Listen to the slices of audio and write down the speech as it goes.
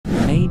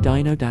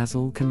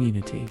Dazzle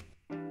community.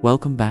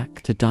 Welcome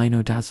back to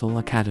Dazzle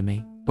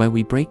Academy, where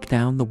we break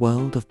down the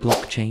world of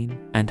blockchain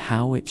and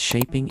how it's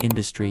shaping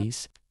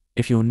industries.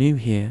 If you're new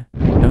here,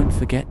 don't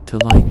forget to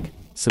like,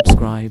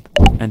 subscribe,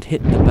 and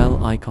hit the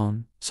bell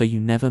icon so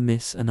you never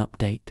miss an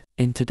update.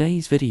 In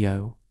today's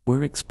video,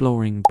 we're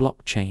exploring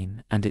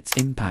blockchain and its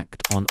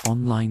impact on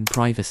online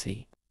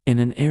privacy. In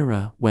an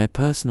era where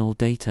personal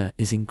data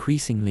is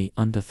increasingly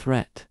under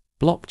threat,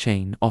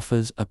 blockchain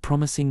offers a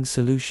promising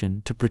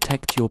solution to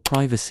protect your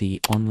privacy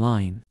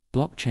online.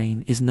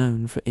 Blockchain is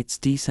known for its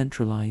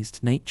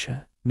decentralized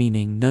nature,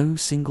 meaning no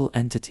single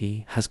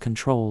entity has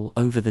control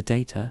over the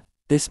data.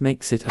 This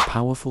makes it a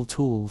powerful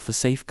tool for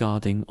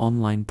safeguarding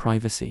online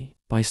privacy.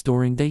 By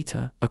storing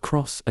data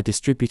across a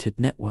distributed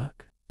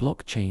network,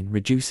 blockchain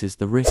reduces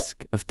the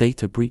risk of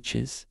data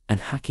breaches and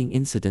hacking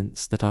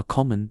incidents that are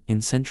common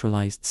in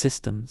centralized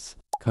systems.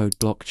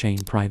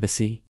 Blockchain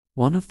privacy.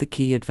 One of the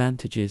key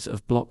advantages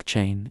of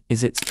blockchain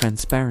is its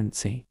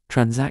transparency.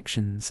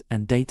 Transactions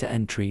and data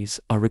entries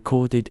are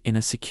recorded in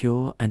a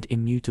secure and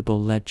immutable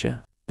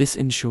ledger. This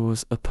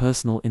ensures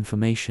personal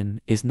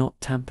information is not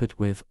tampered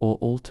with or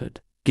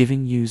altered,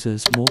 giving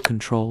users more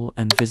control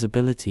and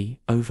visibility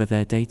over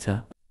their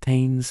data.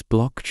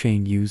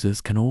 Blockchain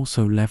users can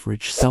also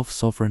leverage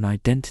self-sovereign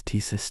identity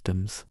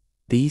systems.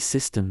 These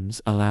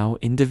systems allow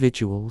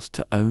individuals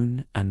to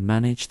own and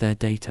manage their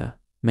data,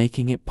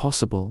 making it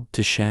possible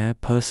to share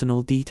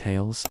personal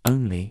details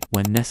only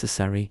when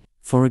necessary.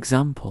 For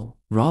example,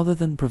 rather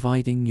than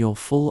providing your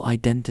full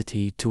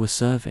identity to a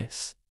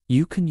service,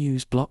 you can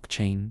use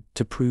blockchain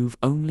to prove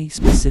only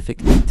specific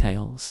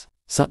details,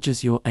 such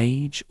as your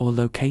age or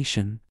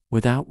location,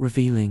 without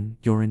revealing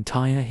your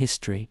entire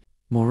history.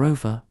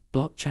 Moreover,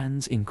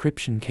 blockchain's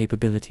encryption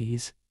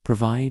capabilities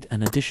provide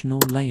an additional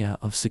layer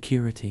of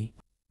security,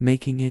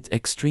 making it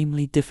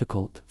extremely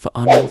difficult for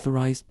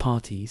unauthorized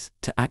parties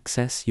to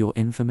access your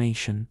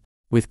information.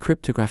 With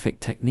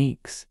cryptographic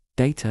techniques,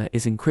 data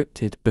is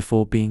encrypted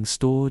before being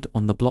stored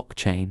on the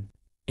blockchain,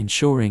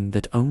 ensuring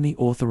that only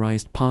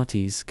authorized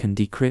parties can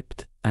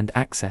decrypt and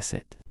access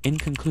it. In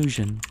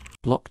conclusion,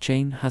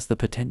 blockchain has the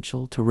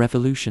potential to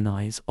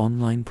revolutionize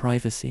online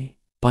privacy.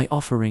 By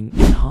offering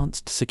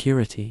enhanced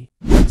security,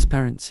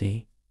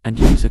 transparency, and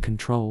user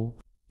control,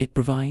 it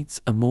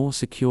provides a more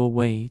secure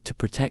way to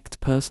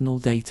protect personal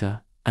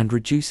data and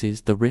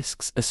reduces the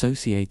risks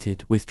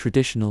associated with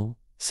traditional,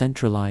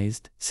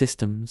 centralized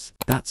systems.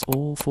 That's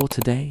all for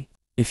today.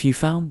 If you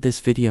found this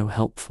video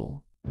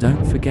helpful,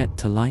 don't forget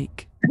to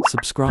like,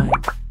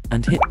 subscribe,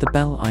 and hit the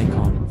bell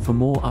icon for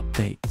more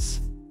updates.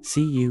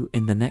 See you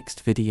in the next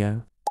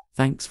video.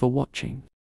 Thanks for watching.